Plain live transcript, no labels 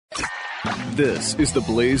This is the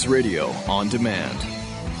Blaze Radio on demand.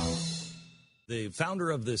 The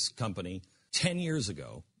founder of this company 10 years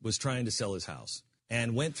ago was trying to sell his house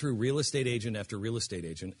and went through real estate agent after real estate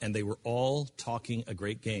agent, and they were all talking a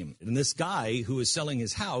great game. And this guy who is selling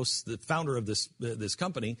his house, the founder of this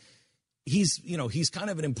company, he's kind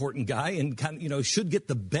of an important guy and should get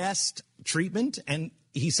the best treatment. And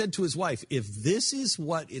he said to his wife, if this is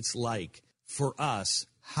what it's like for us,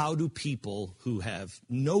 how do people who have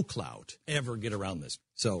no clout ever get around this?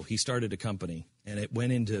 So he started a company, and it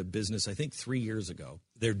went into business, I think, 3 years ago.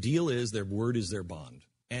 Their deal is their word is their bond,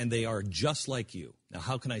 and they are just like you. Now,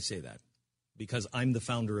 how can I say that? Because I'm the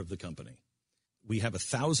founder of the company. We have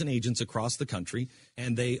 1,000 agents across the country,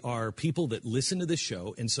 and they are people that listen to this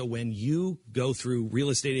show. And so when you go through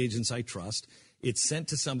Real Estate Agents I Trust, it's sent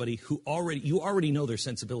to somebody who you already know their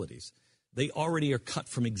sensibilities. They already are cut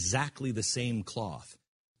from exactly the same cloth.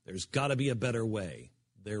 There's got to be a better way.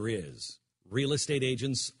 There is.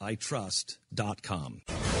 RealestateAgentsITrust.com.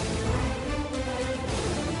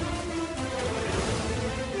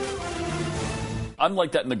 I'm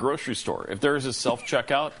like that in the grocery store. If there is a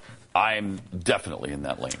self-checkout, I'm definitely in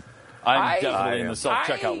that lane. I'm definitely in the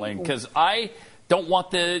self-checkout lane because I don't want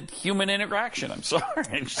the human interaction. I'm sorry.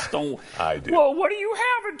 I just don't. I do. Well, what are you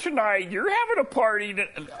having tonight? You're having a party.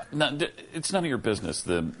 It's none of your business,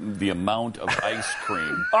 the amount of ice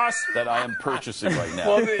cream that I am purchasing right now.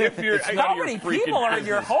 Well, if you're, how many people are in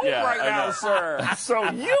your home right now, sir? So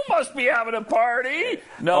you must be having a party.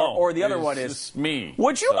 No. Or the other one is just me.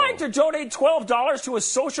 Would you like to donate $12 to a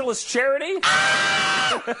socialist charity? No.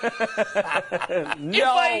 If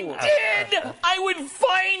I did, I would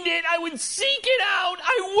find it. I would seek it out.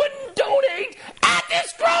 I wouldn't donate at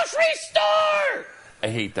this grocery store. I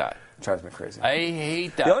hate that. It drives me crazy. I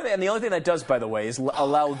hate that. The only thing that does, by the way, is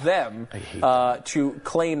allow them to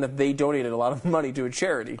claim that they donated a lot of money to a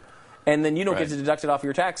charity, and then you don't get to deduct it off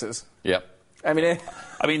your taxes. Yep. I mean,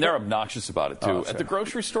 they're obnoxious about it, too. Oh, At the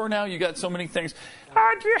grocery store now, you got so many things.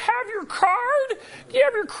 Do you have your card? Do you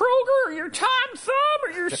have your Kroger or your Tom Thumb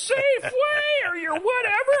or your Safeway or your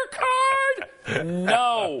whatever card?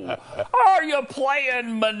 No. Are you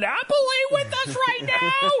playing Monopoly with us right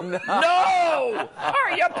now? No.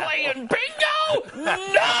 Are you playing bingo?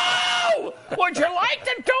 No. Would you like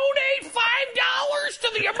to donate $5 to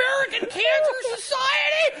the American Cancer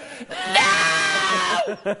Society? No.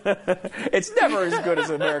 It's never as good as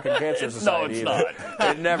the American Cancer Society. No, it's not.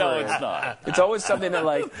 It never is. It's not. It's always something that,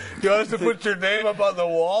 like... You want us to put your name up on the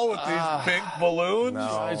wall with these pink balloons? No. It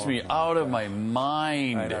drives me out of my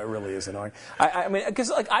mind. I know, it really is annoying. I mean,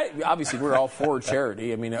 because obviously we're all for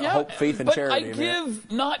charity. I mean, hope, faith, and charity. But I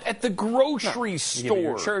give not at the grocery store. You give it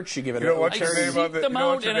your church. You give it. You don't want your name on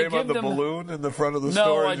the balloon in the front of the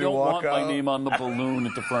store as you walk out? No, I don't want my name on the balloon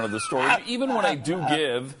at the front of the store. Even when I do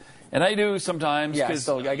give, and I do sometimes. Yeah,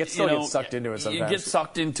 I get sucked into it sometimes. You get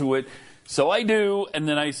sucked into it. So I do, and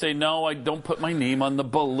then I say, no, I don't put my name on the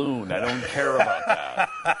balloon. I don't care about that.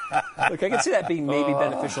 Look, I can see that being maybe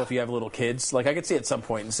beneficial if you have little kids. Like, I could see at some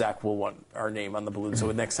point Zach will want our name on the balloon, so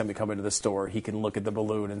the next time we come into the store, he can look at the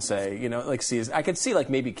balloon and say, I could see, like,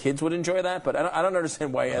 maybe kids would enjoy that, but I don't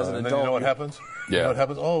understand why as an adult. Then you know what happens? Yeah. You know what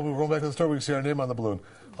happens? Oh, we roll back to the store, we can see our name on the balloon.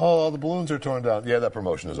 Oh, all the balloons are torn down. Yeah, that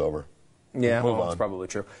promotion is over. Yeah, Move on. That's probably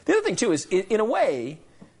true. The other thing, too, is, in a way,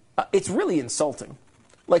 it's really insulting.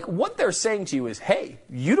 Like, what they're saying to you is, hey,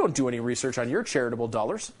 you don't do any research on your charitable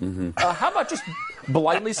dollars. Mm-hmm. How about just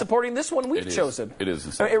blindly supporting this one we've chosen? It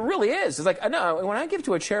is. I mean, it really is. It's like, no, when I give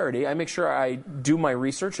to a charity, I make sure I do my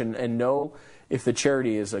research and know if the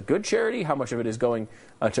charity is a good charity, how much of it is going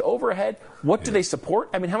to overhead, what do they support?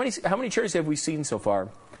 I mean, how many charities have we seen so far?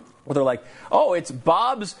 Well, they're like, oh, it's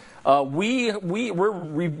Bob's. We're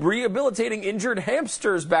rehabilitating injured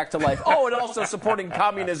hamsters back to life. Oh, and also supporting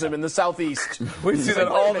communism in the Southeast. We see that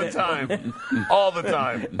all the time. All the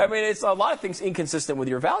time. I mean, it's a lot of things inconsistent with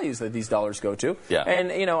your values that these dollars go to. Yeah.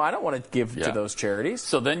 And, I don't want to give to those charities.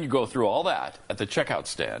 So then you go through all that at the checkout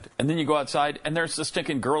stand, and then you go outside, and there's the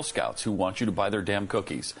stinking Girl Scouts who want you to buy their damn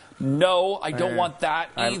cookies. No, I don't want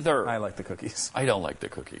that either. I like the cookies. I don't like the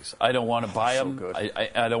cookies. I don't want to buy them. Good.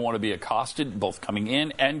 I don't want to be accosted both coming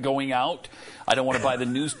in and going out. I don't want to buy the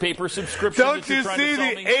newspaper subscription. Don't you see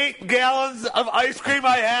the 8 gallons of ice cream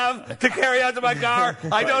I have to carry out to my car?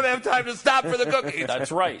 I don't have time to stop for the cookies.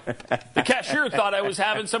 That's right. The cashier thought I was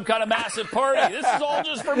having some kind of massive party. This is all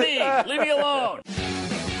just for me. Leave me alone.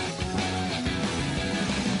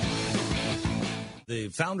 The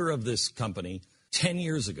founder of this company 10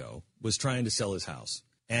 years ago was trying to sell his house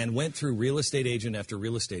and went through real estate agent after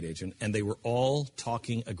real estate agent, and they were all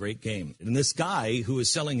talking a great game. And this guy who is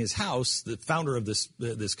selling his house, the founder of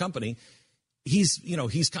this company,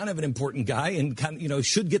 he's kind of an important guy and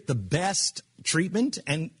should get the best treatment.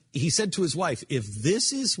 And he said to his wife, if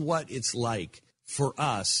this is what it's like for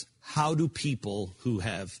us, how do people who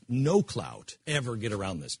have no clout ever get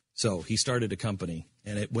around this? So he started a company,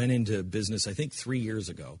 and it went into business, I think, 3 years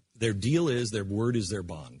ago. Their deal is their word is their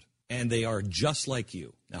bond, and they are just like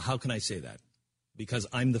you. Now, how can I say that? Because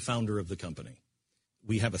I'm the founder of the company.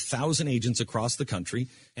 We have 1,000 agents across the country,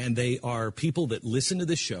 and they are people that listen to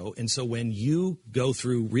the show. And so when you go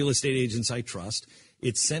through Real Estate Agents I Trust,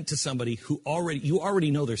 it's sent to somebody who you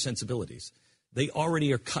already know their sensibilities. They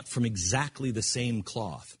already are cut from exactly the same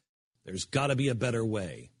cloth. There's got to be a better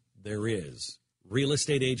way. There is.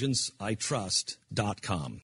 realestateagentsitrust.com.